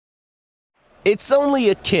It's only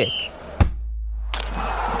a kick,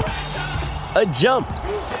 a jump,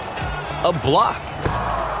 a block.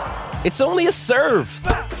 It's only a serve.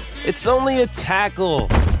 It's only a tackle,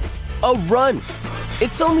 a run.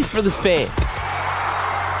 It's only for the fans.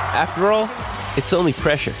 After all, it's only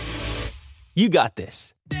pressure. You got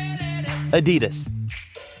this. Adidas.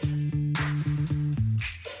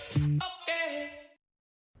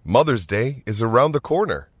 Mother's Day is around the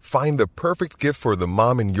corner. Find the perfect gift for the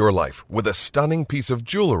mom in your life with a stunning piece of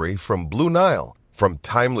jewelry from Blue Nile. From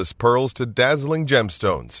timeless pearls to dazzling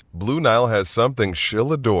gemstones, Blue Nile has something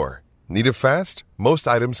she'll adore. Need it fast? Most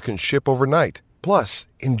items can ship overnight. Plus,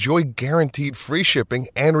 enjoy guaranteed free shipping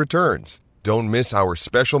and returns. Don't miss our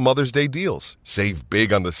special Mother's Day deals. Save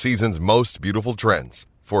big on the season's most beautiful trends.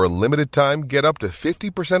 For a limited time, get up to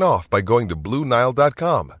 50% off by going to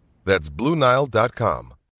BlueNile.com. That's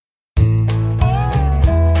BlueNile.com.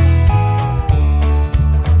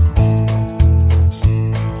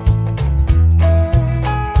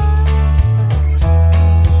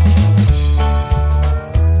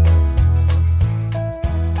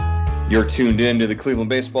 You're tuned in to the Cleveland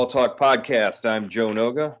Baseball Talk podcast. I'm Joe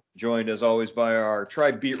Noga, joined as always by our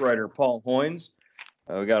Tribe beat writer, Paul Hoynes.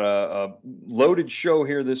 We got a loaded show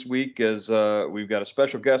here this week as we've got a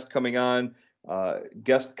special guest coming on.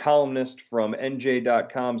 Guest columnist from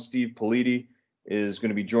NJ.com, Steve Politi, is going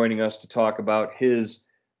to be joining us to talk about his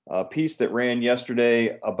piece that ran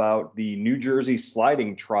yesterday about the New Jersey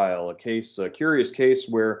sliding trial, a curious case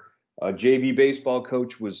where a JV baseball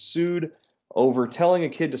coach was sued over telling a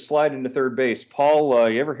kid to slide into third base. Paul,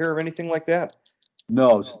 you ever hear of anything like that?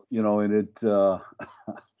 No, and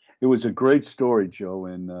it was a great story, Joe,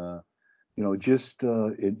 and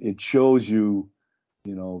it shows you,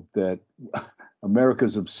 that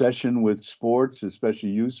America's obsession with sports, especially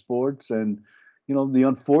youth sports, and the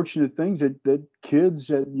unfortunate things that kids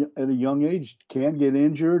at a young age can get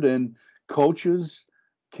injured, and coaches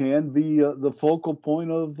can be the focal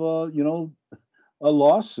point of a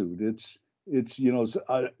lawsuit. It's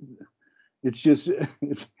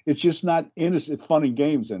just not innocent, fun and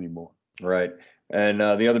games anymore. Right. And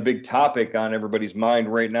the other big topic on everybody's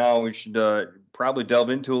mind right now, we should probably delve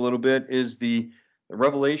into a little bit, is the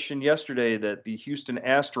revelation yesterday that the Houston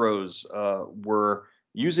Astros were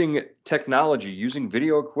using technology, using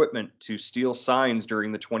video equipment to steal signs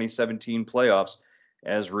during the 2017 playoffs,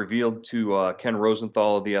 as revealed to Ken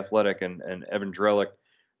Rosenthal of The Athletic and Evan Drellick.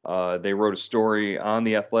 They wrote a story on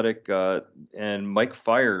The Athletic, and Mike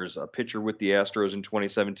Fiers, a pitcher with the Astros in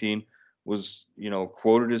 2017, was,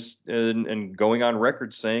 quoted as and going on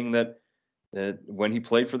record saying that when he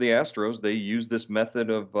played for the Astros, they used this method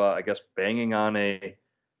of, banging on a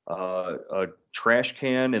trash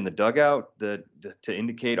can in the dugout to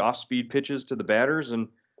indicate off-speed pitches to the batters. And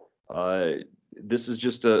this is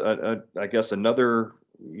just another,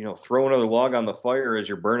 throw another log on the fire as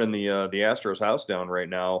you're burning the Astros house down right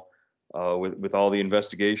now, with all the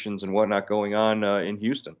investigations and whatnot going on in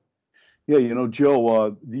Houston. Yeah,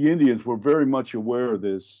 Joe, the Indians were very much aware of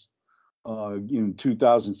this in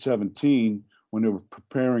 2017 when they were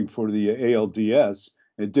preparing for the ALDS.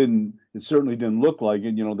 It certainly didn't look like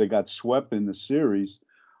it. They got swept in the series,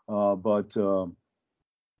 but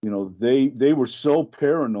they were so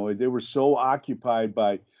paranoid. They were so occupied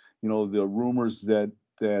by, the rumors that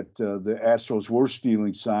the Astros were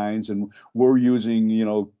stealing signs and were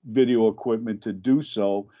using, video equipment to do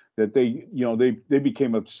so, that they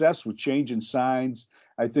became obsessed with changing signs.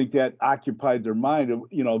 I think that occupied their mind.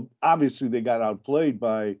 Obviously they got outplayed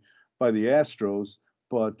by the Astros,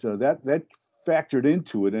 but that factored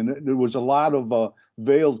into it. And there was a lot of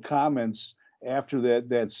veiled comments after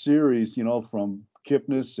that series, from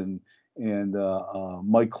Kipnis and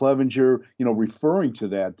Mike Clevenger, referring to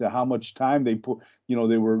that, to how much time they put, they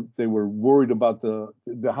were worried about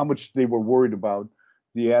how much they were worried about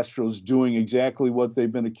the Astros doing exactly what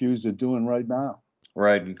they've been accused of doing right now.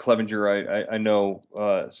 Right. And Clevenger, I know,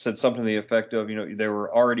 said something to the effect of, they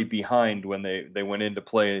were already behind when they went in to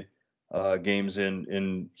play games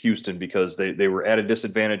in Houston because they were at a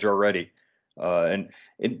disadvantage already. And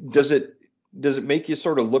does it make you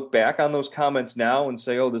sort of look back on those comments now and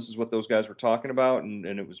say, oh, this is what those guys were talking about, and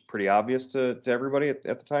it was pretty obvious to everybody at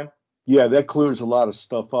the time? Yeah, that clears a lot of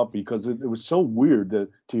stuff up, because it was so weird to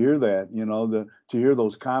hear that, to hear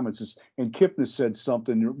those comments. And Kipnis said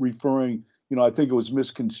something referring, I think it was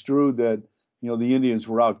misconstrued that, the Indians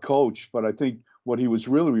were out coached, but I think what he was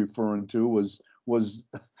really referring to was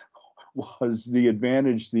the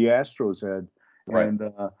advantage the Astros had. Right. And,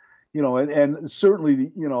 and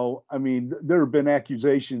certainly, there have been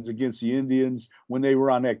accusations against the Indians when they were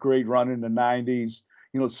on that great run in the 90s,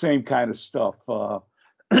 same kind of stuff.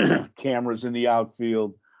 cameras in the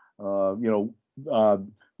outfield.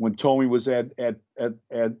 When Tommy was at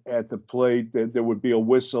the plate, there would be a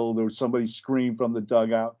whistle. There was somebody scream from the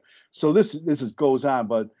dugout. So this goes on,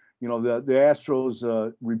 but the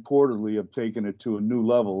Astros reportedly have taken it to a new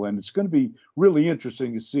level, and it's going to be really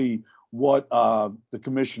interesting to see what the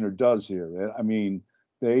commissioner does here. I mean,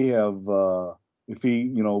 they have if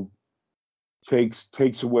he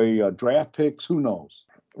takes away draft picks, who knows?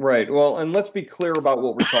 Right. Well, and let's be clear about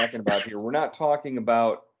what we're talking about here. We're not talking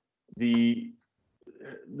about the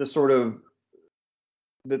sort of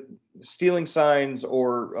the stealing signs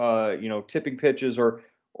or tipping pitches or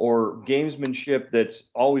gamesmanship that's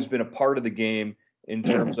always been a part of the game in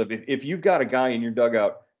terms of if you've got a guy in your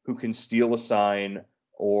dugout who can steal a sign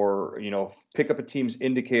or pick up a team's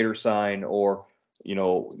indicator sign or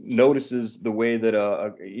notices the way that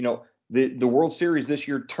the World Series this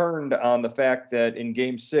year turned on the fact that in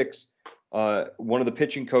Game 6 one of the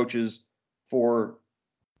pitching coaches for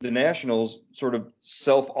the Nationals sort of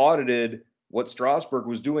self-audited what Strasburg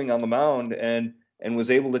was doing on the mound and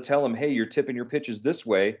was able to tell him, hey, you're tipping your pitches this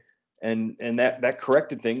way, and that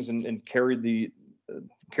corrected things and carried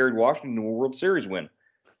Washington to a World Series win.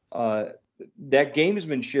 That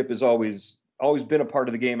gamesmanship has always been a part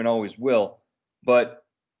of the game and always will. But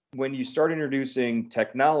when you start introducing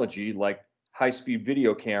technology like high-speed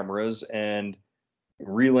video cameras and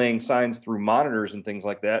relaying signs through monitors and things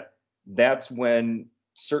like that, that's when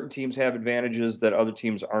certain teams have advantages that other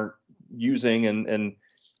teams aren't using, and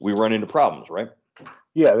we run into problems, right?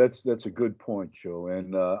 Yeah, that's a good point, Joe.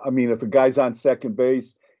 And I mean, if a guy's on second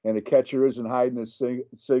base and the catcher isn't hiding his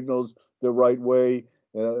signals the right way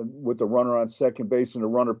with the runner on second base, and the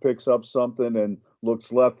runner picks up something and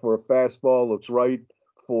looks left for a fastball, looks right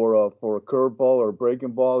for a curveball or a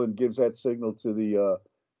breaking ball, and gives that signal to the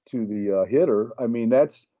hitter. I mean,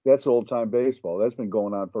 that's old time baseball. That's been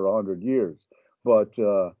going on for 100 years. But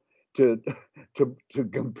to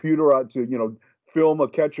computer out to film a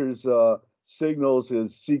catcher's signals,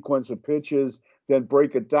 his sequence of pitches, then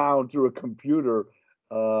break it down through a computer,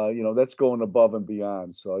 that's going above and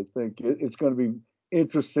beyond. So I think it's going to be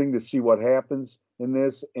interesting to see what happens in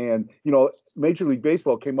this. And Major League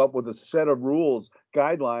Baseball came up with a set of rules,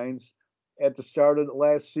 guidelines at the start of the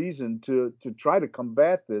last season to try to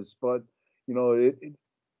combat this, but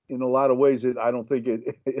in a lot of ways, I don't think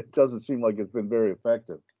it doesn't seem like it's been very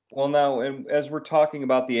effective. Well, now, and as we're talking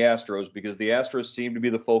about the Astros, because the Astros seem to be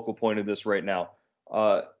the focal point of this right now,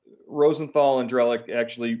 Rosenthal and Drellick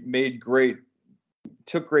actually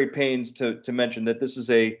took great pains to mention that this is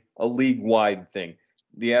a league-wide thing.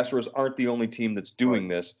 The Astros aren't the only team that's doing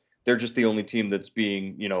this. They're just the only team that's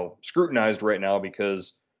being, scrutinized right now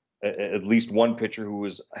because at least one pitcher who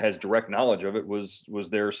has direct knowledge of it was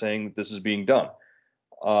there saying that this is being done.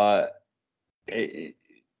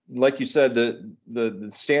 Like you said,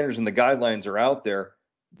 the standards and the guidelines are out there,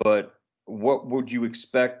 but what would you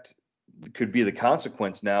expect could be the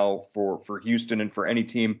consequence now for Houston and for any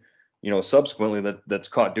team, subsequently that's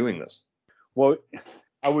caught doing this? Well,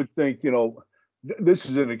 I would think, this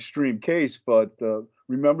is an extreme case, but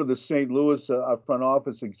remember the St. Louis front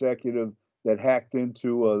office executive that hacked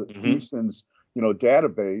into Houston's,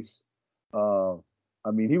 database. I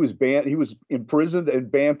mean, he was banned. He was imprisoned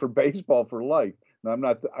and banned for baseball for life.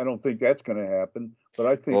 Now, I don't think that's going to happen. But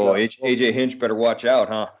I think. Oh, AJ Hinch better watch out,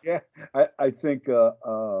 huh? Yeah, I think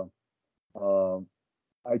an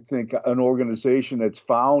organization that's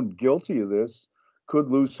found guilty of this could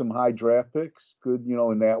lose some high draft picks. Could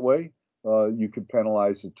in that way, you could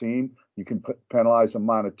penalize the team. You can penalize them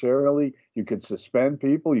monetarily. You could suspend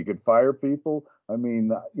people. You could fire people. I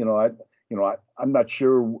mean, I'm not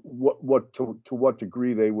sure to what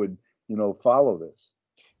degree they would, follow this.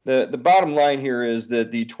 The bottom line here is that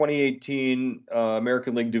the 2018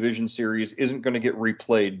 American League Division Series isn't going to get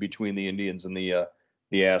replayed between the Indians and the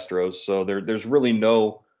Astros. So there's really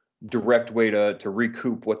no direct way to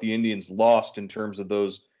recoup what the Indians lost in terms of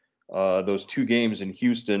those two games in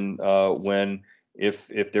Houston when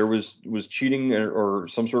if there was cheating or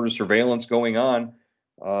some sort of surveillance going on.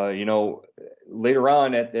 Later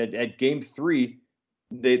on at Game 3,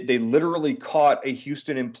 they literally caught a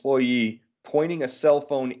Houston employee pointing a cell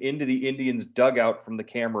phone into the Indians' dugout from the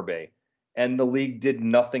camera bay, and the league did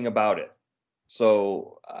nothing about it.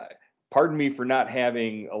 So, pardon me for not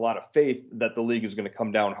having a lot of faith that the league is going to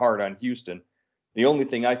come down hard on Houston. The only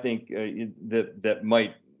thing I think that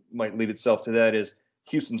might lead itself to that is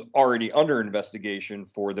Houston's already under investigation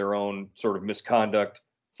for their own sort of misconduct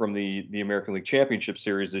from the American League Championship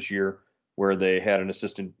Series this year, where they had an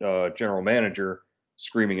assistant general manager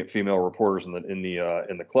screaming at female reporters in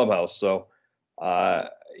the clubhouse. So, I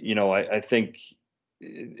think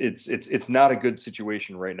it's not a good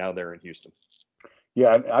situation right now there in Houston.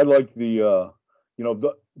 Yeah, I like the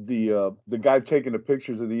the guy taking the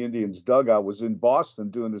pictures of the Indians dugout was in Boston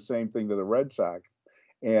doing the same thing to the Red Sox,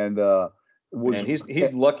 and And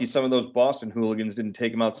he's lucky some of those Boston hooligans didn't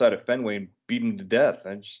take him outside of Fenway and beat him to death.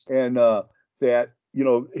 That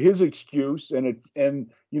his excuse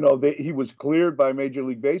he was cleared by Major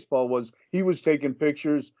League Baseball was he was taking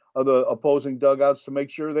pictures of the opposing dugouts to make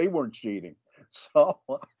sure they weren't cheating. So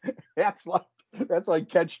that's like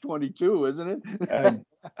catch-22, isn't it?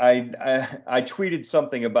 I tweeted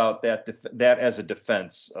something about that as a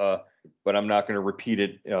defense, but I'm not going to repeat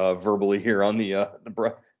it verbally here on the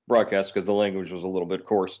broadcast because the language was a little bit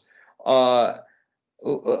coarse.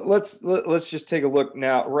 Let's just take a look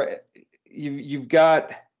now. Right, you've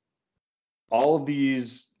got all of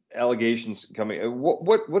these allegations coming.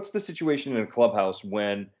 What's the situation in a clubhouse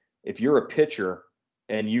when if you're a pitcher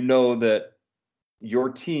and you know that your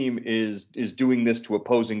team is doing this to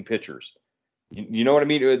opposing pitchers? You know what I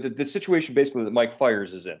mean? The situation basically that Mike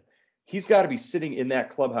Fiers is in. He's got to be sitting in that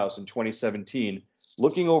clubhouse in 2017,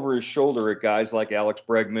 looking over his shoulder at guys like Alex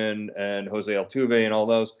Bregman and Jose Altuve and all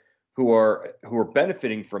those who are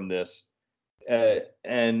benefiting from this, and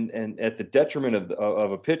at the detriment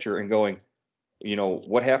of a pitcher, and going,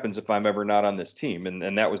 what happens if I'm ever not on this team?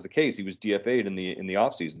 And that was the case. He was DFA'd in the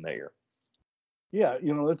offseason that year. Yeah,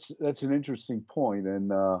 that's an interesting point,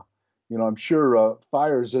 and I'm sure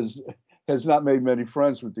Fiers has not made many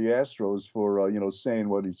friends with the Astros for saying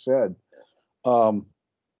what he said. But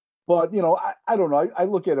I don't know. I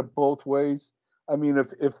look at it both ways. I mean,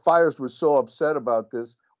 if Fiers was so upset about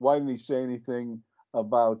this, why didn't he say anything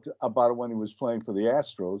about it when he was playing for the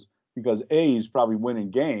Astros? Because he's probably winning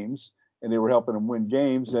games, and they were helping him win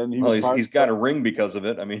games, and he's got a ring because of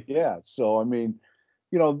it. I mean, yeah. So I mean,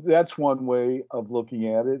 that's one way of looking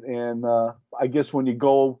at it. And I guess when you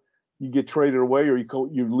get traded away, or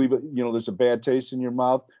you leave it, there's a bad taste in your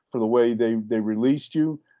mouth for the way they released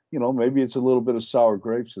you. Maybe it's a little bit of sour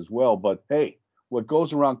grapes as well. But hey, what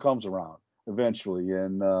goes around comes around eventually.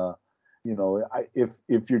 And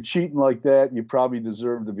if you're cheating like that, you probably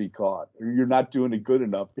deserve to be caught, or you're not doing it good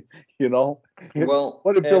enough. Well,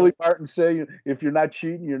 what did Billy Martin say? If you're not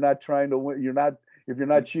cheating, you're not trying to win. If you're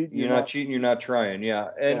not cheating, you're not cheating, you're not trying. Yeah.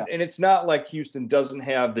 And it's not like Houston doesn't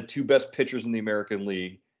have the two best pitchers in the American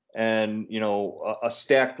League and, a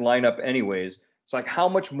stacked lineup anyways. It's like, how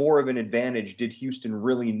much more of an advantage did Houston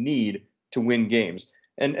really need to win games?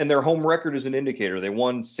 And their home record is an indicator. They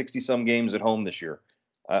won 60 some games at home this year.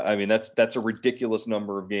 I mean, that's a ridiculous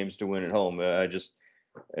number of games to win at home. There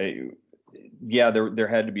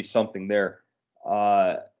had to be something there.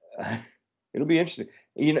 It'll be interesting.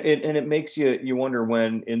 And it makes you wonder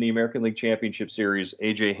when in the American League Championship Series,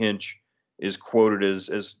 AJ Hinch is quoted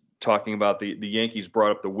as talking about the Yankees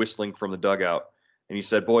brought up the whistling from the dugout. And he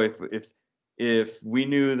said, boy, if we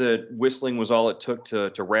knew that whistling was all it took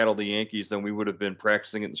to rattle the Yankees, then we would have been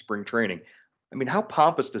practicing it in spring training. I mean, how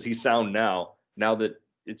pompous does he sound now that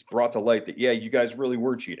it's brought to light that, yeah, you guys really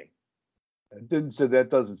were cheating? That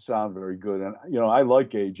doesn't sound very good. And, I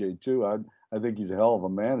like AJ too. I think he's a hell of a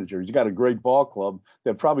manager. He's got a great ball club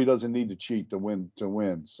that probably doesn't need to cheat to win.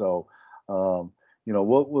 So,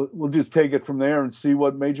 we'll just take it from there and see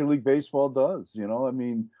what Major League Baseball does. I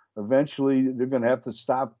mean, eventually they're going to have to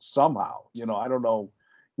stop somehow. I don't know.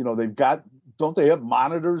 Don't they have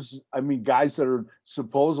monitors? I mean, guys that are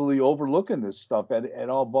supposedly overlooking this stuff at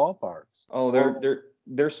all ballparks. Oh,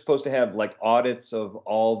 they're supposed to have like audits of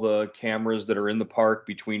all the cameras that are in the park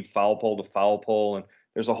between foul pole to foul pole, and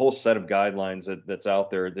there's a whole set of guidelines that's out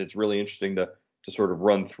there that's really interesting to sort of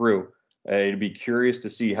run through. I'd be curious to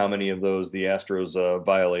see how many of those the Astros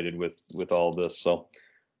violated with all this. So,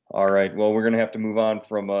 all right, well, we're going to have to move on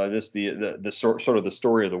from this the sort of the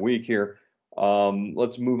story of the week here.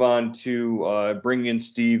 Let's move on to bring in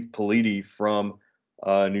Steve Politi from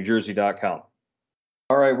NewJersey.com.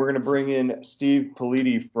 All right, we're going to bring in Steve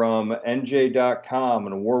Politi from NJ.com,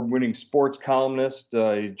 an award-winning sports columnist.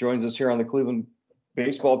 He joins us here on the Cleveland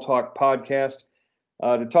Baseball Talk podcast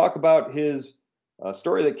to talk about his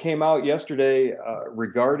story that came out yesterday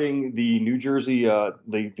regarding the New Jersey, we're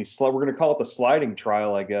going to call it the sliding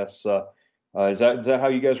trial, I guess. Is that how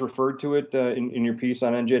you guys referred to it in your piece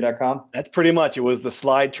on NJ.com? That's pretty much. It was the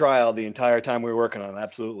slide trial the entire time we were working on it.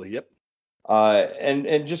 Absolutely. Yep.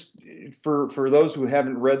 And just for those who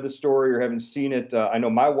haven't read the story or haven't seen it, I know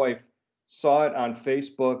my wife saw it on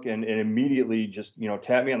Facebook and immediately just,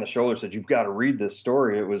 tapped me on the shoulder, said, "You've got to read this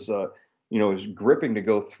story." It was, it was gripping to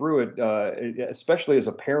go through it, especially as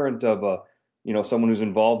a parent of someone who's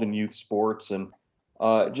involved in youth sports, and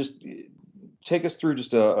just take us through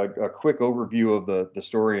just a quick overview of the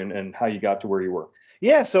story and how you got to where you were.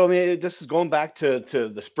 Yeah, so I mean, this is going back to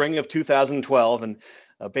the spring of 2012, and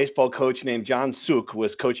a baseball coach named John Suk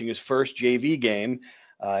was coaching his first JV game,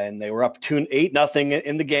 and they were up 8-0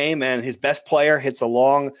 in the game, and his best player hits a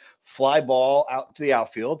long fly ball out to the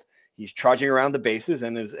outfield. He's charging around the bases,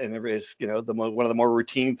 and is one of the more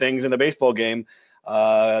routine things in a baseball game.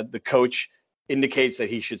 The coach indicates that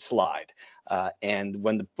he should slide. And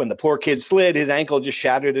when the poor kid slid, his ankle just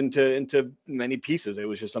shattered into many pieces. It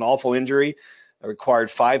was just an awful injury. It required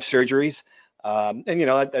 5 surgeries. I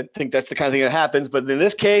think that's the kind of thing that happens. But in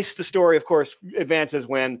this case, the story, of course, advances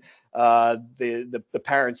when the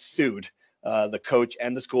parents sued the coach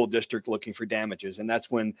and the school district looking for damages. And that's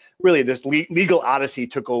when really this legal odyssey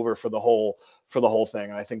took over for the whole thing.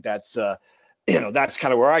 And I think that's that's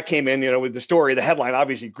kind of where I came in, with the story. The headline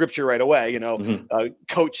obviously grips you right away,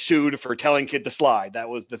 coach sued for telling kid to slide. That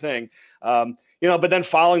was the thing. But then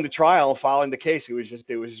following the trial, following the case, it was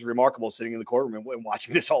just remarkable sitting in the courtroom and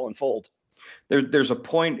watching this all unfold. There's a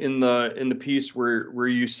point in the piece where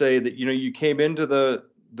you say that, you came into the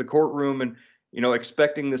courtroom and,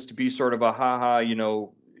 expecting this to be sort of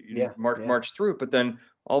a march through it. But then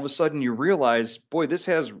all of a sudden you realize, boy, this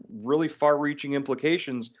has really far reaching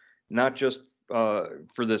implications, not just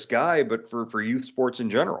for this guy, but for youth sports in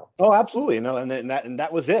general. Oh, absolutely. And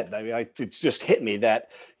that was it. I mean, it just hit me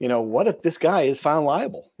that, what if this guy is found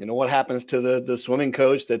liable? What happens to the swimming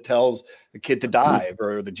coach that tells a kid to dive,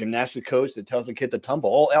 or the gymnastics coach that tells a kid to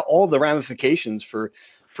tumble? All the ramifications for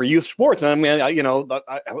youth sports. And I mean,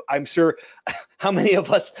 I'm sure how many of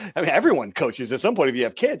us, everyone coaches at some point if you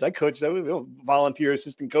have kids. I coached, volunteer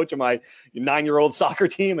assistant coach of my 9-year-old soccer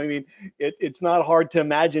team. I mean, it's not hard to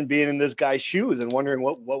imagine being in this guy's shoes and wondering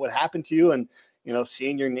what would happen to you, and,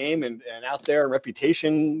 seeing your name and out there and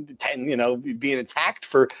reputation, being attacked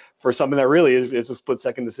for something that really is a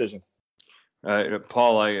split-second decision.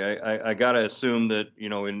 Paul, I got to assume that,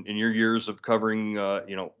 in your years of covering,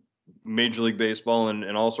 Major League Baseball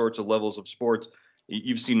and all sorts of levels of sports,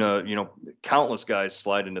 you've seen countless guys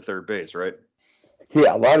slide into third base, right?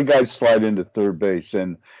 Yeah, a lot of guys slide into third base,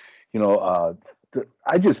 and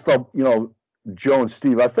I just felt, Joe and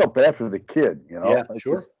Steve, I felt bad for the kid. Yeah,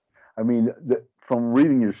 sure. From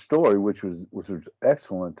reading your story, which was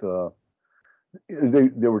excellent,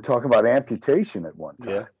 they were talking about amputation at one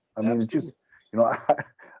time. Yeah, it just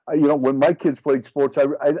when my kids played sports,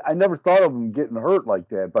 I never thought of them getting hurt like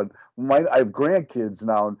that. But I have grandkids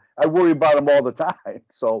now, and I worry about them all the time.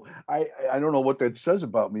 So I don't know what that says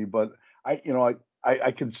about me, but I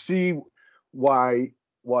can see why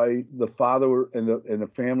the father and the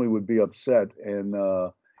family would be upset and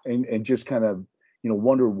just kind of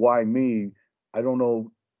wonder why me. I don't know,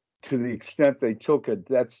 to the extent they took it.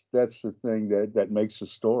 That's the thing that makes the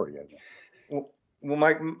story, I think.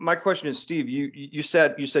 Well, my question is, Steve, you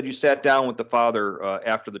said you sat down with the father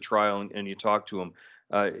after the trial and you talked to him.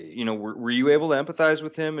 Were you able to empathize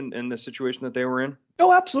with him and the situation that they were in?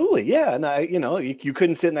 Oh, absolutely, yeah. And you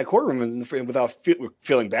couldn't sit in that courtroom without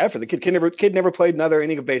feeling bad for the kid. Kid never played another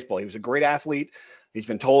inning of baseball. He was a great athlete. He's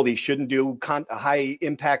been told he shouldn't do high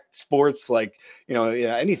impact sports like,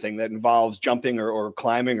 anything that involves jumping or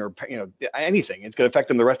climbing or, anything. It's going to affect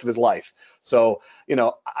him the rest of his life. So,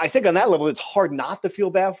 I think on that level, it's hard not to feel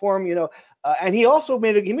bad for him, and he also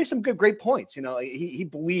made some great points. He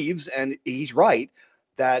believes, and he's right,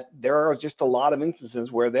 that there are just a lot of instances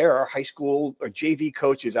where there are high school or JV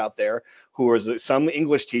coaches out there who are some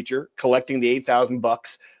English teacher collecting the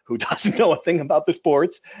 $8,000 who doesn't know a thing about the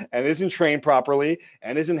sports and isn't trained properly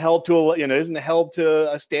and isn't held to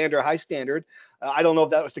a high standard. I don't know if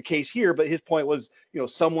that was the case here, but his point was,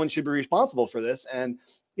 someone should be responsible for this. And,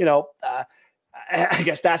 I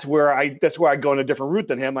guess that's where I go on a different route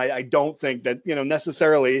than him. I don't think that,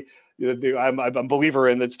 necessarily, I'm a believer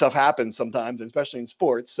in that stuff happens sometimes, especially in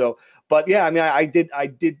sports. So, but yeah, I did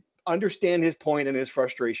understand his point and his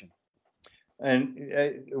frustration.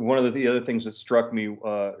 And one of the other things that struck me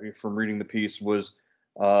from reading the piece was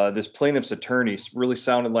this plaintiff's attorney really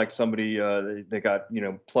sounded like somebody that got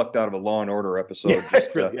plucked out of a Law and Order episode.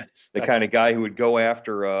 The kind of guy who would go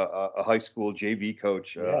after a high school JV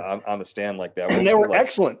coach on the stand like that. And they were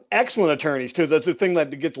excellent attorneys too. That's the thing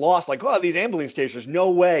that gets lost. Like, these ambulance chasers,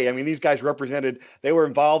 no way. These guys they were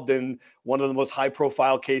involved in one of the most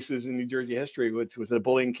high-profile cases in New Jersey history, which was a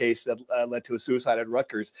bullying case that led to a suicide at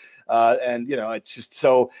Rutgers. It's just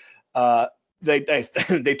so.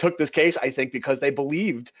 They took this case, I think, because they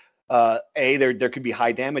believed there could be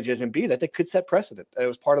high damages, and B, that they could set precedent. It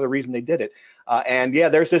was part of the reason they did it.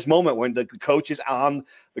 There's this moment when the coach is on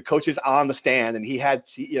the stand, and he had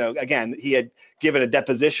given a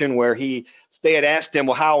deposition where he they had asked him,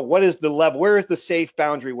 well, what is the level? Where is the safe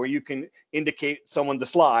boundary where you can indicate someone to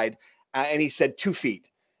slide? And he said 2 feet.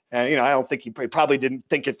 And, I don't think he probably didn't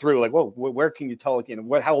think it through. Like, whoa, where can you tell,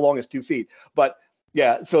 how long is 2 feet? But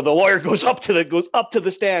yeah, so the lawyer goes up to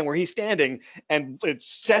the stand where he's standing and it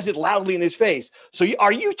says it loudly in his face. So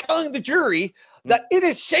are you telling the jury that it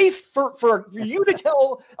is safe for you to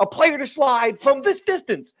tell a player to slide from this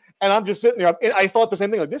distance? And I'm just sitting there. I thought the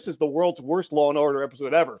same thing. Like, this is the world's worst Law and Order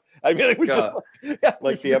episode ever. I mean, it was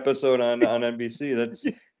like the episode on NBC. That's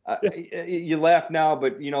you laugh now,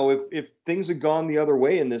 but if things had gone the other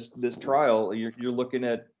way in this trial, you're looking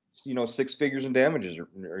at 6 figures in damages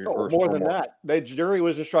or more than that. The jury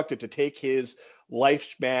was instructed to take his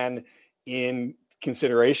lifespan in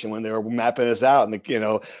consideration when they were mapping this out, and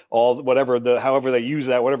however they use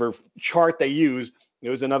that, whatever chart they use, it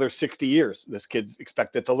was another 60 years this kid's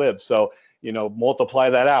expected to live. So multiply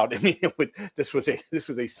that out. I mean, this was a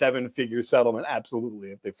 7-figure settlement,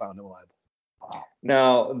 absolutely, if they found him liable.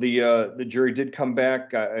 Now the jury did come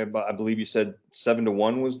back. I believe you said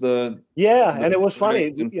 7-1 was the. Yeah, and it was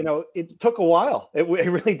funny. It took a while. It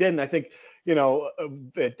really did. And I think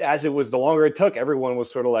as it was, the longer it took, everyone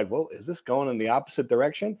was sort of like, well, is this going in the opposite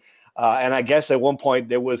direction? And I guess at one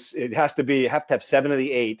point it have to have 7 of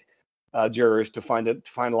the 8 jurors to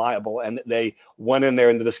find liable, and they went in there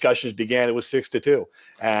and the discussions began. It was 6-2,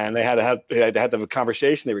 and they had to have a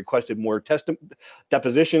conversation. They requested more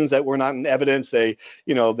depositions that were not in evidence. They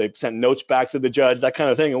sent notes back to the judge, that kind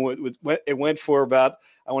of thing. And it went for about,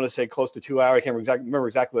 I want to say, close to 2 hours. I can't remember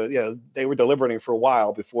exactly. They were deliberating for a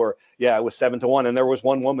while before. Yeah, it was 7-1, and there was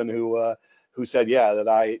one woman who said,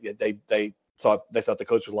 that they thought the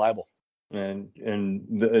coach was liable. And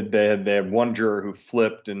they had one juror who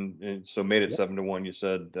flipped and so made it 7-1. You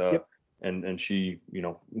said, yep. and she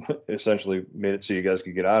essentially made it so you guys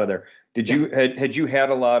could get out of there. Had you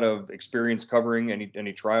had a lot of experience covering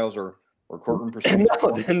any trials or courtroom proceedings? No,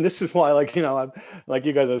 and this is why, I'm like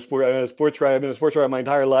you guys, I've been a sports writer my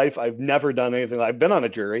entire life. I've never done anything. I've been on a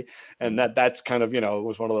jury, and that's kind of, it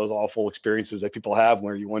was one of those awful experiences that people have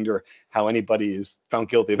where you wonder how anybody is found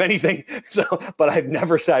guilty of anything. So, but I've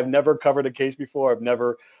never covered a case before. I've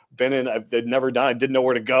never been in, I've never done, I didn't know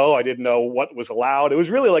where to go. I didn't know what was allowed. It was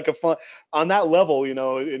really like a fun on that level,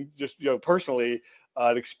 and just, personally,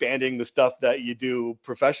 expanding the stuff that you do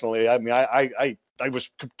professionally. I mean, I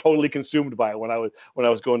was totally consumed by it when I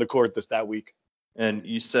was going to court that week. And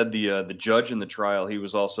you said the judge in the trial,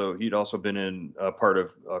 he'd also been in part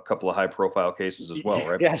of a couple of high profile cases as well,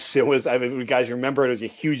 right? Yes, it was. I mean, you guys remember it was a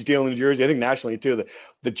huge deal in New Jersey. I think nationally too.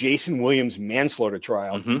 The Jason Williams manslaughter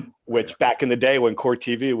trial, which back in the day when Court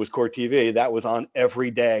TV was Court TV, that was on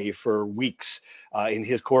every day for weeks in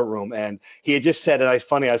his courtroom. And he had just said, and it's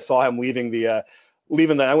funny, I saw him leaving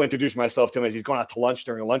I went to introduce myself to him as he's going out to lunch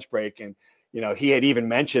during a lunch break, and he had even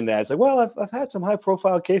mentioned that. It's like, well, I've had some high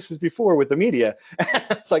profile cases before with the media.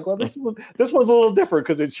 It's like, well, this one's a little different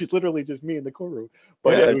because it's literally just me in the courtroom.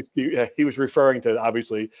 But he was referring to,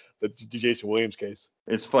 obviously, the Jason Williams case.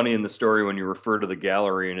 It's funny in the story when you refer to the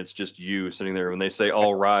gallery and it's just you sitting there. When they say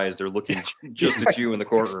all rise, they're looking just at you in the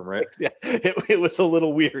courtroom, right? Yeah, it was a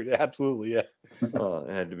little weird. Absolutely, yeah. It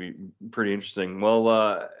had to be pretty interesting.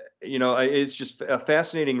 Well, it's just a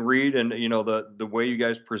fascinating read, and the way you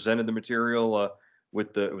guys presented the material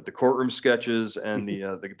with the courtroom sketches and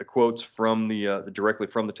the quotes from directly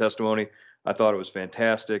from the testimony. I thought it was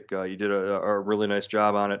fantastic. You did a really nice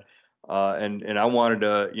job on it, and I wanted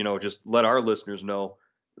to just let our listeners know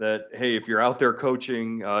that, hey, if you're out there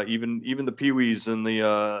coaching, even the peewees and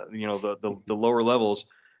the lower levels,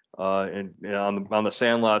 and on the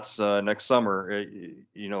sandlots next summer,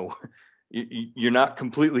 you're not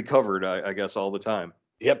completely covered, I guess, all the time.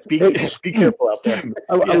 Yep. Be careful out there.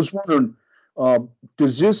 I was wondering,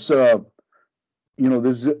 does this,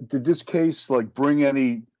 did this case bring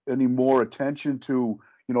any more attention to,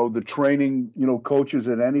 the training, coaches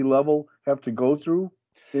at any level have to go through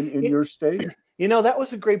in your state? That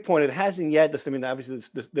was a great point. It hasn't yet. Obviously,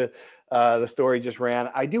 the story just ran.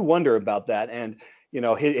 I do wonder about that, and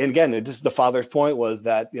again, just the father's point was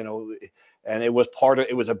that and it was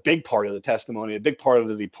a big part of the testimony. A big part of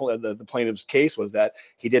the plaintiff's case was that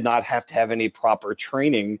he did not have to have any proper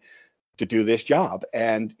training to do this job,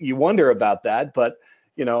 and you wonder about that. But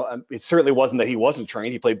it certainly wasn't that he wasn't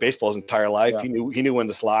trained. He played baseball his entire life. Yeah. He knew when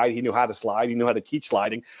to slide. He knew how to slide. He knew how to teach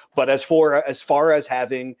sliding. But as far as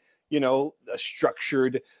having a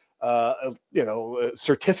structured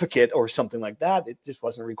certificate or something like that, it just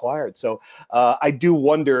wasn't required. So I do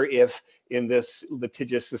wonder if in this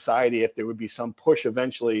litigious society, if there would be some push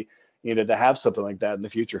eventually, to have something like that in the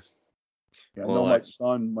future. Yeah, well, my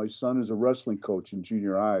son is a wrestling coach in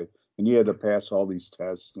junior high, and he had to pass all these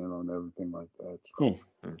tests, and everything like that. So,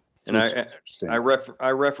 And I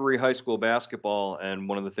referee high school basketball, and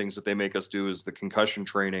one of the things that they make us do is the concussion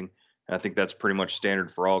training. And I think that's pretty much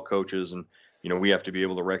standard for all coaches. And we have to be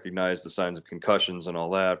able to recognize the signs of concussions and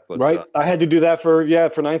all that. But right, I had to do that for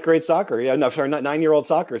ninth grade soccer. Yeah, no, sorry, not 9-year-old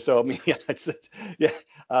soccer. So I mean,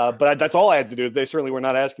 but that's all I had to do. They certainly were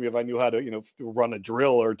not asking me if I knew how to run a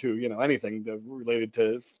drill or to anything related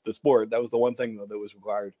to the sport. That was the one thing though that was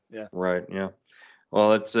required. Yeah. Right. Yeah.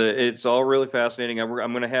 Well, it's all really fascinating. I'm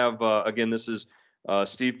going to have again. This is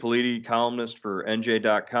Steve Politi, columnist for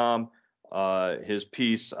NJ.com. His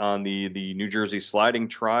piece on the New Jersey sliding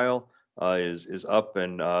trial is up,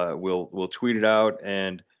 and we'll tweet it out,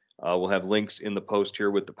 and we'll have links in the post here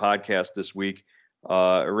with the podcast this week.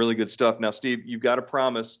 Really good stuff. Now, Steve, you've got to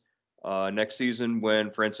promise next season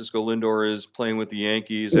when Francisco Lindor is playing with the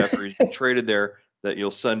Yankees after he's traded there, that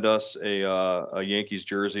you'll send us a Yankees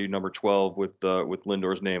jersey number 12 with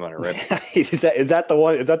Lindor's name on it, right? Is that the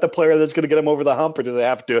one? Is that the player that's going to get him over the hump, or do they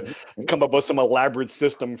have to come up with some elaborate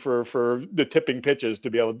system for the tipping pitches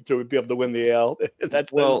to be able to win the AL?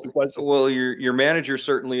 That's the question. Well, your manager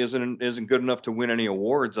certainly isn't good enough to win any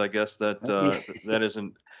awards. I guess that that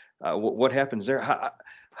isn't what happens there.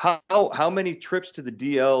 How many trips to the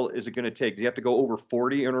DL is it going to take? Do you have to go over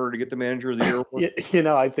 40 in order to get the manager of the year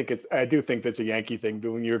award? I do think that's a Yankee thing.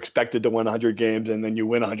 But when you're expected to win 100 games and then you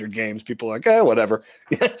win 100 games, people are like, whatever.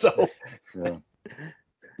 So. Yeah.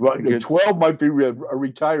 Well, 12 might be a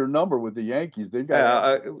retired number with the Yankees. They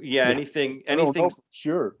got anything.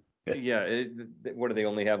 Sure. Yeah. What do they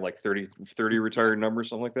only have, like 30 retired numbers,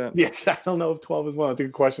 something like that? Yes, I don't know if 12 is one. That's a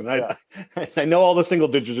good question. I know all the single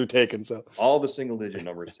digits are taken. So all the single digit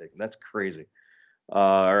numbers taken. That's crazy.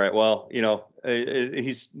 All right. Well,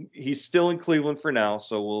 he's still in Cleveland for now.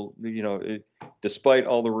 So we'll, despite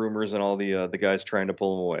all the rumors and all the guys trying to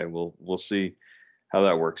pull him away, we'll see how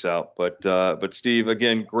that works out. But Steve,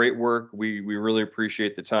 again, great work. We really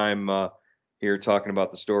appreciate the time here talking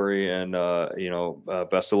about the story, and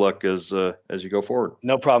best of luck as you go forward.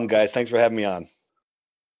 No problem, guys. Thanks for having me on.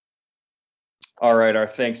 All right, our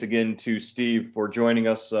thanks again to Steve for joining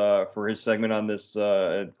us for his segment on this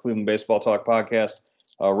Cleveland Baseball Talk podcast.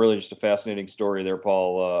 Really just a fascinating story there,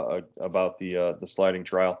 Paul, about the sliding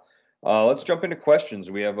trial. Let's jump into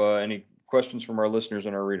questions. We have any questions from our listeners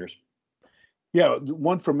and our readers? Yeah,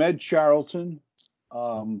 one from Ed Charlton.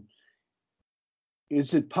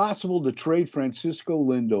 Is it possible to trade Francisco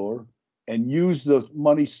Lindor and use the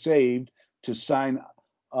money saved to sign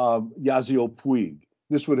Yasiel Puig?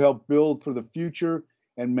 This would help build for the future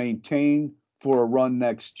and maintain for a run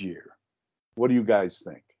next year. What do you guys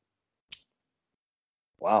think?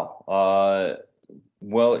 Wow.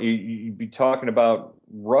 Well, you'd be talking about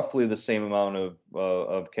roughly the same amount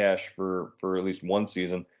of cash for at least one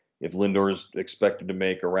season if Lindor's expected to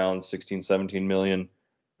make around 16, 17 million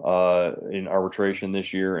in arbitration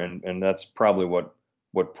this year, and that's probably what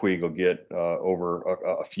Puig will get over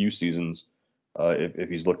a few seasons if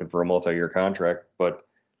he's looking for a multi-year contract. But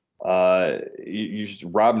you just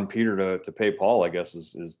robbing Peter to pay Paul, I guess,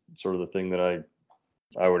 is sort of the thing that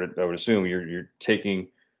I would assume. You're taking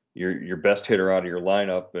your best hitter out of your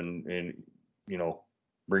lineup and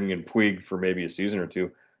bringing in Puig for maybe a season or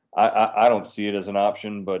two. I don't see it as an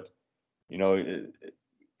option, but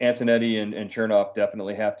Antonetti and Chernoff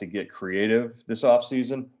definitely have to get creative this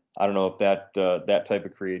offseason. I don't know if that type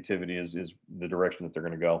of creativity is the direction that they're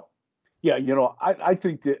going to go. Yeah, I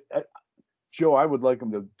think that Joe, I would like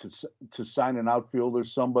them to sign an outfielder,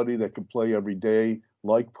 somebody that can play every day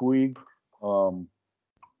like Puig,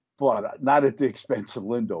 but not at the expense of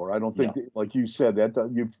Lindor. I don't think, like you said,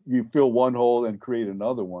 that you fill one hole and create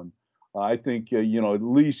another one. I think at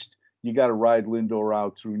least you got to ride Lindor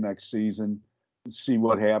out through next season. See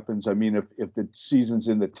what happens. I mean, if the season's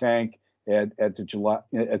in the tank at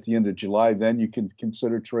the end of July, then you can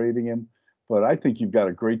consider trading him. But I think you've got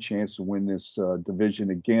a great chance to win this division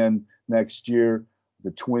again next year. The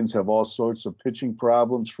Twins have all sorts of pitching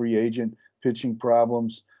problems, free agent pitching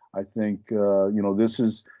problems. I think this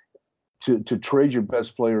is to trade your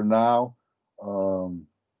best player now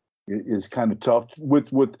is kind of tough.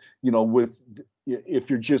 If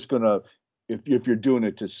you're just gonna. If you're doing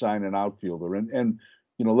it to sign an outfielder, and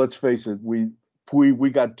let's face it, we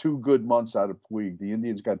got 2 good months out of Puig. The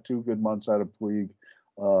Indians got 2 good months out of Puig.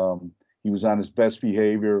 He was on his best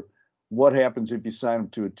behavior. What happens if you sign him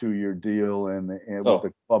to a 2-year deal and with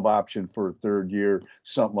a club option for a 3rd year,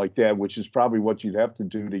 something like that, which is probably what you'd have to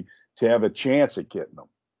do to have a chance at getting him.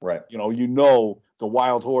 Right. The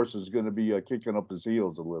wild horse is going to be kicking up his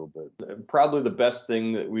heels a little bit. Probably the best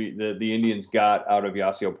thing that the Indians got out of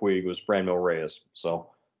Yasiel Puig was Franmil Reyes.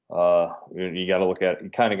 So You got to look at it. You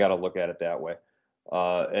kind of got to look at it that way.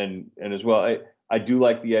 And as well, I do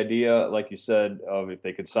like the idea, like you said, of if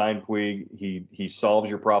they could sign Puig, he solves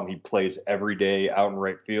your problem. He plays every day out in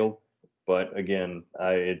right field. But again,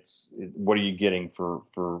 what are you getting for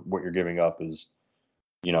what you're giving up is,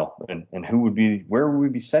 and where would we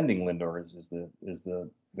be sending Lindor is the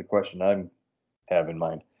question I have in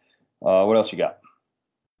mind. What else you got?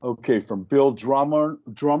 Okay, from Bill Drummer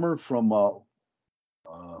from I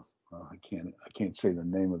can't say the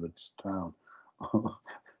name of this town,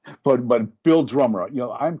 but Bill Drummer.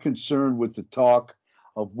 I'm concerned with the talk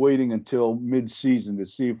of waiting until mid-season to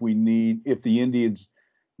see if the Indians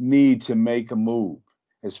need to make a move.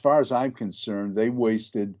 As far as I'm concerned, they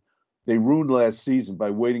ruined last season by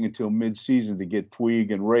waiting until mid-season to get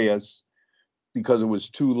Puig and Reyes because it was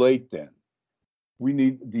too late then.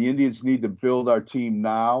 The Indians need to build our team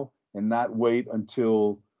now and not wait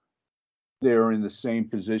until they're in the same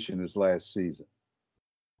position as last season.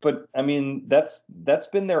 But I mean, that's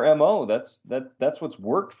been their MO. That's what's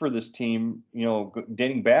worked for this team,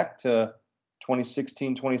 dating back to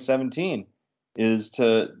 2016, 2017, is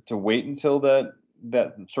to wait until that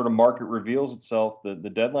sort of market reveals itself, the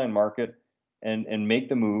deadline market, and make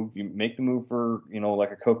the move. You make the move for,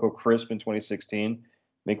 like a Coco Crisp in 2016,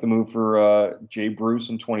 make the move for Jay Bruce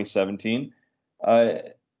in 2017.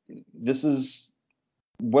 This is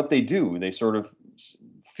what they do. They sort of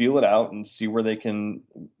feel it out and see where they can,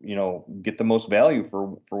 get the most value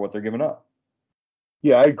for what they're giving up.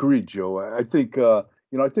 Yeah, I agree, Joe. I think, I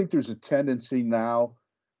think there's a tendency now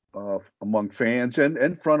among fans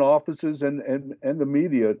and front offices and the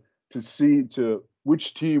media to see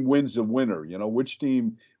which team wins the winter, which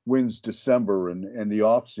team wins December and the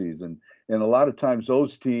off season. And a lot of times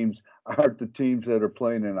those teams aren't the teams that are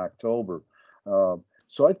playing in October.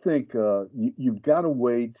 So I think you've got to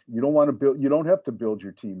wait. You don't have to build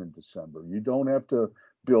your team in December. You don't have to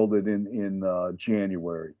build it in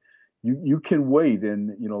January. You can wait.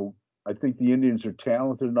 And, I think the Indians are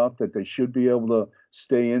talented enough that they should be able to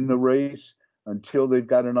stay in the race until they've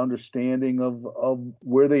got an understanding of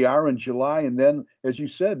where they are in July. And then, as you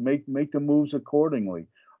said, make the moves accordingly.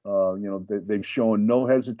 They've shown no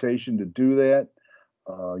hesitation to do that.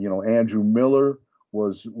 Andrew Miller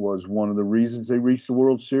was one of the reasons they reached the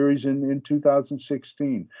World Series in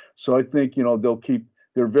 2016. So I think,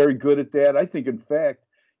 they're very good at that. I think, in fact,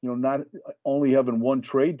 not only having one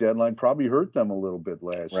trade deadline probably hurt them a little bit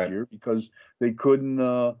last year because they couldn't,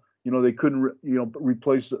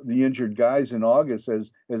 replace the injured guys in August as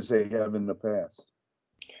they have in the past.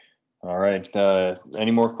 All right. Any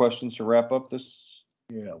more questions to wrap up this?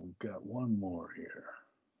 Yeah, we've got one more here.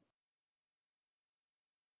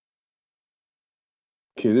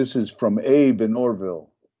 Okay, this is from Abe in Orville.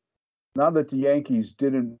 Now that the Yankees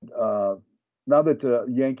didn't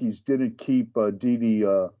keep Didi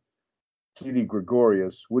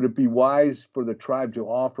Gregorius, would it be wise for the Tribe to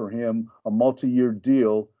offer him a multi-year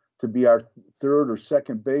deal to be our third or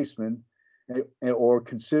second baseman, or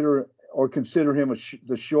consider him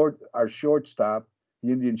our shortstop,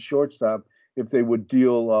 the Indian shortstop, if they would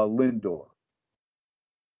deal Lindor?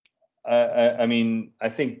 I mean, I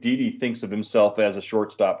think Didi thinks of himself as a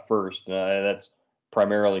shortstop first. That's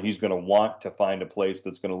primarily, he's going to want to find a place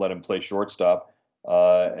that's going to let him play shortstop.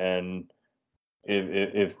 And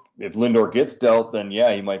if Lindor gets dealt, then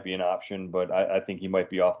yeah, he might be an option. But I think he might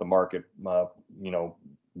be off the market,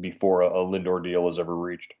 before a Lindor deal is ever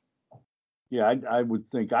reached. Yeah, I would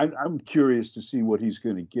think. I'm curious to see what he's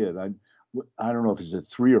going to get. I don't know if it's a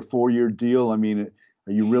 3 or 4 year deal. I mean,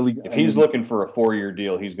 are you really? If he's looking for a 4-year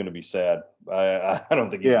deal, he's going to be sad. I don't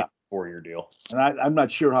think he's getting a 4-year deal. And I'm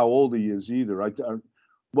not sure how old he is either.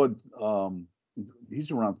 But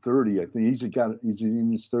he's around 30. I think he's in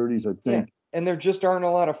his 30s. I think. Yeah. And there just aren't a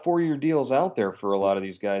lot of 4-year deals out there for a lot of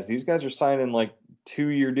these guys. These guys are signing like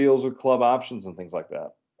 2-year deals with club options and things like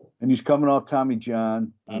that. And he's coming off Tommy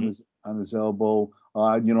John on his elbow.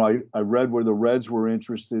 I read where the Reds were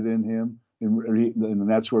interested in him, and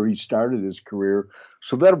that's where he started his career.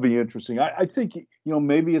 So that'll be interesting. I think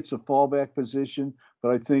maybe it's a fallback position,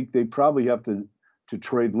 but I think they probably have to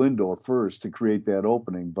trade Lindor first to create that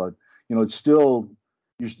opening. But it's still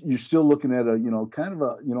you're still looking at a kind of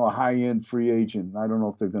a high-end free agent. I don't know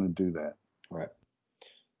if they're going to do that. Right.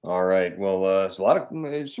 All right. Well, there's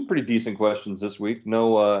some pretty decent questions this week.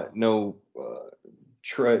 No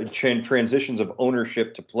transitions of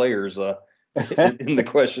ownership to players in the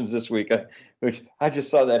questions this week. Which I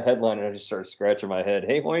just saw that headline and I just started scratching my head.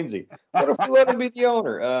 Hey, Hoynesy, what if we let him be the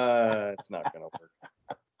owner? It's not going to work.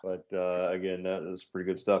 But again, that was pretty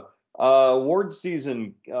good stuff. Award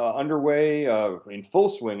season underway in full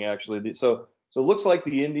swing, actually. So So it looks like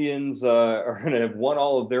the Indians are going to have won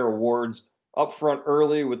all of their awards up front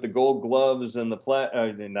early with the Gold Gloves and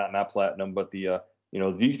the not platinum, but the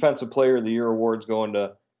the Defensive Player of the Year awards going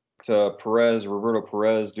to Roberto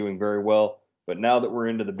Perez, doing very well. But now that we're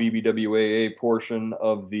into the BBWAA portion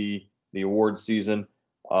of the award season,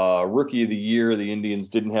 Rookie of the Year, the Indians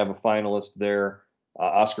didn't have a finalist there.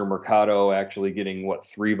 Oscar Mercado actually getting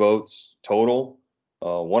 3 votes total.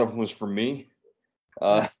 One of them was from me,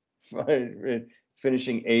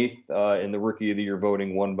 finishing 8th in the Rookie of the Year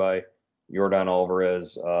voting, won by Yordan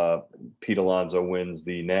Alvarez. Pete Alonso wins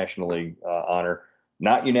the National League honor,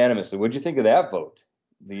 not unanimously. What'd you think of that vote?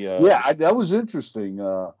 That was interesting.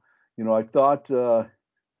 I thought the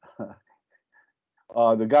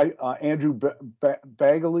guy Andrew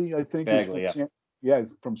Bagley, I think,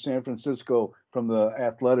 from San Francisco, from the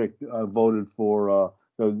Athletic, voted for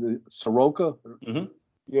the Soroka. Mm-hmm.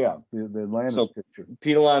 Yeah, the Atlantis pitcher.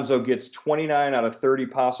 Pete Alonso gets 29 out of 30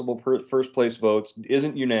 possible first place votes.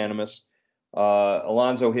 Isn't unanimous.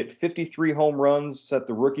 Alonso hit 53 home runs, set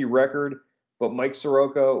the rookie record. But Mike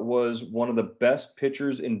Soroka was one of the best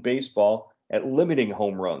pitchers in baseball at limiting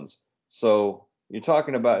home runs. So you're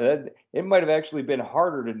talking about that. It might have actually been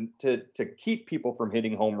harder to keep people from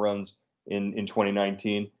hitting home runs in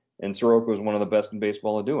 2019. And Soroka was one of the best in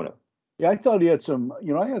baseball at doing it. Yeah, I thought he had some,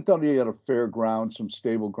 I thought he had a fair ground, some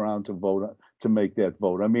stable ground to vote, to make that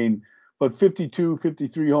vote. I mean, but 52,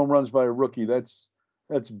 53 home runs by a rookie, that's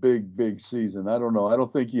big season. I don't know. I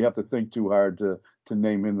don't think you have to think too hard to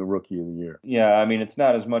name him the Rookie of the Year. Yeah, I mean, it's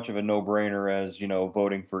not as much of a no-brainer as,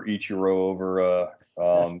 voting for Ichiro over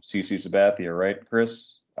CC Sabathia, right,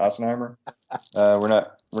 Chris Ossenheimer?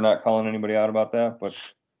 We're not calling anybody out about that, but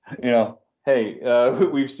hey,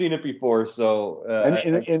 we've seen it before. So and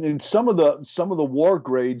in some of the WAR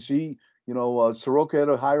grades, Soroka had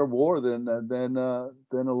a higher WAR than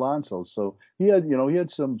Alonso, so he had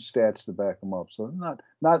some stats to back him up. So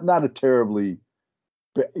not a terribly,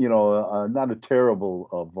 not a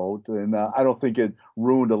terrible vote, and I don't think it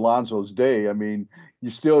ruined Alonso's day. I mean,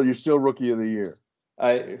 you're still Rookie of the Year.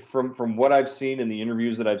 From what I've seen in the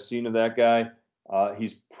interviews that I've seen of that guy,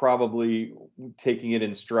 he's probably taking it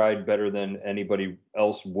in stride better than anybody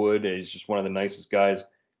else would. He's just one of the nicest guys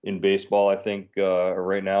in baseball, I think,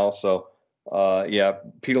 right now. So,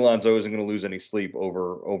 Pete Alonso isn't going to lose any sleep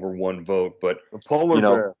over one vote. But the polar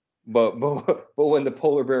bear. But when the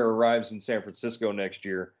polar bear arrives in San Francisco next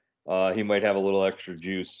year, he might have a little extra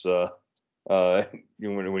juice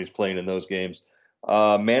when he's playing in those games.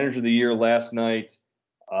 Manager of the Year last night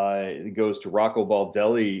it goes to Rocco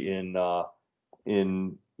Baldelli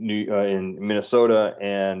in Minnesota,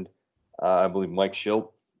 and I believe Mike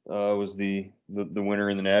Schilt was the winner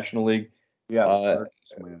in the National League. Yeah,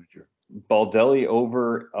 manager. Baldelli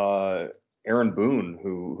over Aaron Boone,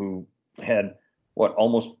 who had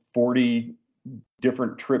almost 40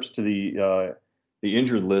 different trips to the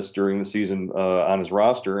injured list during the season on his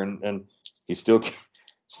roster, and he still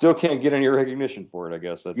can't get any recognition for it. I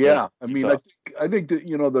guess that's I mean, I think that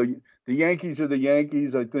the Yankees are the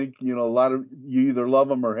Yankees. I think a lot of you either love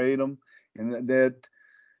them or hate them, and that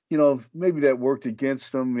maybe that worked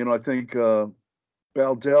against them. I think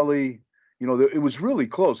Baldelli. It was really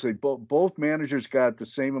close. They both managers got the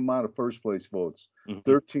same amount of first place votes,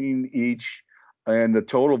 13 each. And the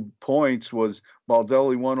total points was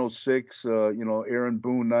Baldelli 106, Aaron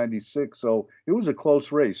Boone 96. So it was a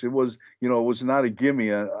close race. It was, it was not a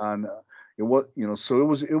gimme on it was, so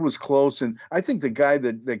it was close. And I think the guy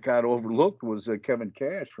that got overlooked was Kevin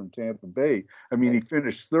Cash from Tampa Bay. I mean, he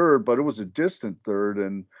finished third, but it was a distant third.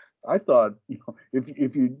 And I thought,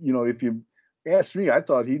 if you ask me, I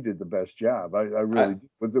thought he did the best job. I really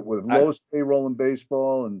did. With lowest payroll in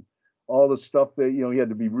baseball and all the stuff that he had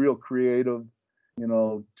to be real creative.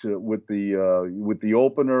 With the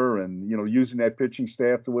opener and using that pitching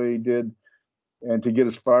staff the way he did, and to get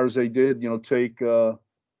as far as they did, take the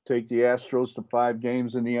Astros to 5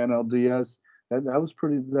 games in the NLDS.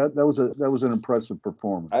 That was an impressive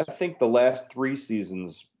performance. I think the last 3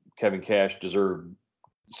 seasons, Kevin Cash deserved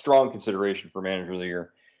strong consideration for Manager of the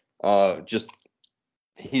Year. Just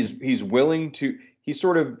he's willing to. He's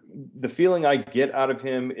sort of, the feeling I get out of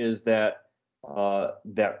him is that.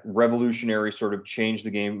 That revolutionary sort of change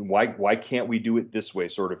the game. Why can't we do it this way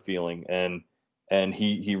sort of feeling? And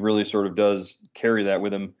he really sort of does carry that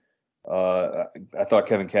with him. I thought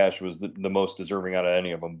Kevin Cash was the most deserving out of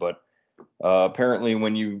any of them, but apparently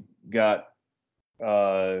when you got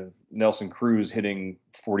Nelson Cruz hitting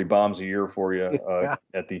 40 bombs a year for you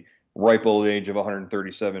at the ripe old age of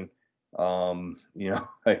 137, I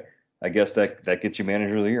guess that gets you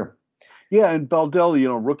Manager of the Year. Yeah, and Baldelli,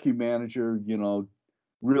 rookie manager,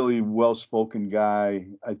 really well-spoken guy.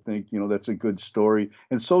 I think, that's a good story.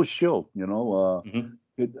 And so she'll,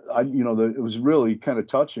 it was really kind of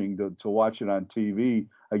touching to watch it on TV.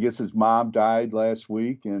 I guess his mom died last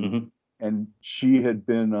week, and she had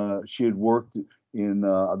worked in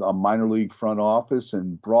a minor league front office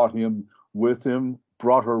and brought her with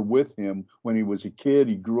him when he was a kid.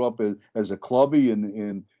 He grew up as a clubby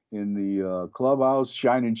in the clubhouse,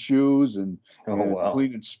 shining shoes and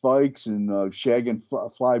cleaning spikes and shagging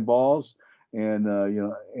fly balls. And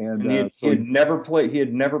he had never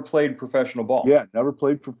played professional ball. Yeah, never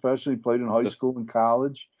played professionally. Played in high school and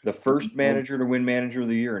college. The first manager to win Manager of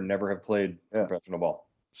the Year and never have played professional ball.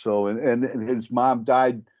 So and his mom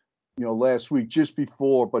died, last week just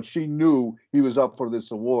before, but she knew he was up for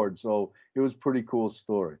this award. So it was a pretty cool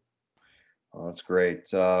story. Oh, that's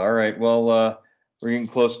great. All right, well, we're getting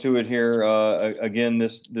close to it here. Again,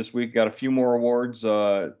 this week got a few more awards.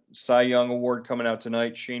 Cy Young Award coming out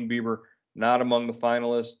tonight. Shane Bieber not among the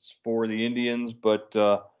finalists for the Indians, but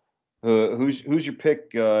who's your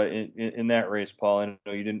pick in that race, Paul? I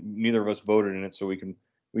know you didn't. Neither of us voted in it, so we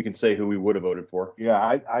can say who we would have voted for. Yeah,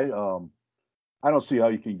 I don't see how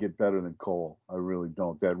you can get better than Cole. I really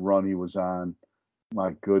don't. That run he was on,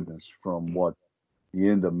 my goodness, from the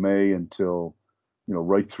end of May until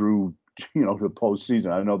right through the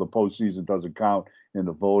postseason. I know the postseason doesn't count in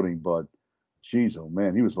the voting, but geez, oh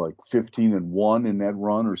man, he was like 15-1 in that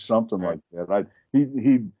run or something like that.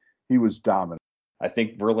 He was dominant. I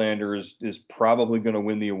think Verlander is probably going to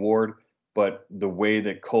win the award, but the way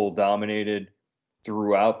that Cole dominated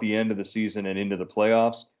throughout the end of the season and into the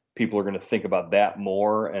playoffs, people are going to think about that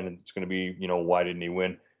more, and it's going to be, why didn't he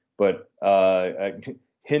win? But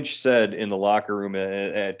Hinch said in the locker room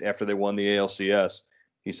after they won the ALCS,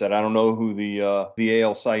 he said, I don't know who the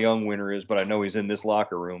AL Cy Young winner is, but I know he's in this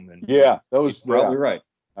locker room. And yeah, that was probably right.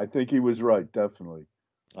 I think he was right, definitely.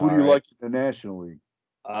 Who do you like in the National League?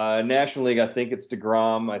 National League, I think it's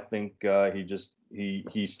DeGrom. I think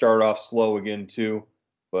he started off slow again too,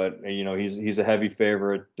 but he's a heavy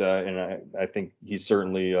favorite, and I think he's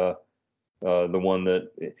certainly the one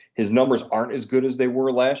that his numbers aren't as good as they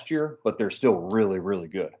were last year, but they're still really, really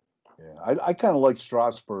good. Yeah, I kind of like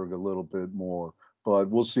Strasburg a little bit more, but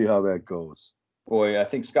we'll see how that goes. Boy, I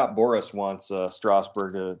think Scott Boras wants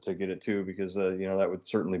Strasburg to get it too, because that would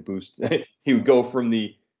certainly boost. He would go from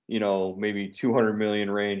the maybe 200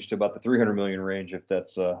 million range to about the 300 million range, if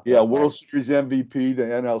that's World Series MVP to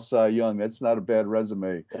NL Cy Young. That's not a bad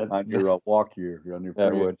resume on your walk year.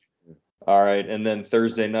 That would. All right, and then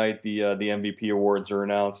Thursday night the MVP awards are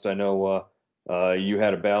announced. I know you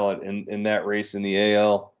had a ballot in that race in the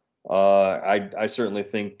AL. I certainly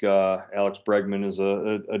think Alex Bregman is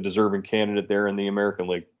a deserving candidate there in the American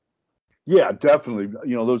League. Yeah, definitely.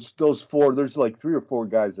 Those four. There's like 3 or 4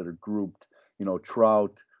 guys that are grouped.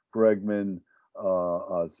 Trout, Bregman,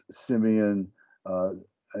 Simeon, and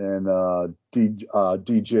DJ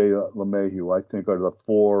LeMahieu. I think are the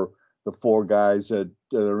four guys that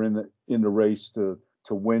are in the race to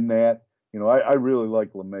win that. I really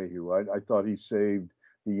like LeMahieu. I thought he saved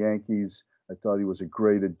the Yankees. I thought he was a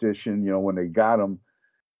great addition. When they got him,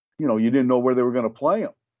 you didn't know where they were going to play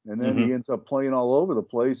him, and then he ends up playing all over the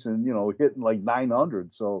place and hitting like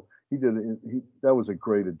 900. So that was a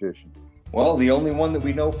great addition. Well, the only one that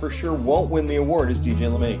we know for sure won't win the award is DJ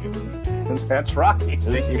LeMahieu. That's right. He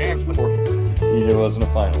wasn't a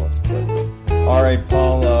finalist. But. All right,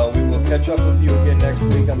 Paul, we will catch up with you again next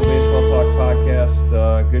week on the Baseball Talk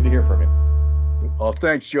podcast. Good to hear from you. Oh,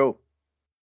 thanks, Joe.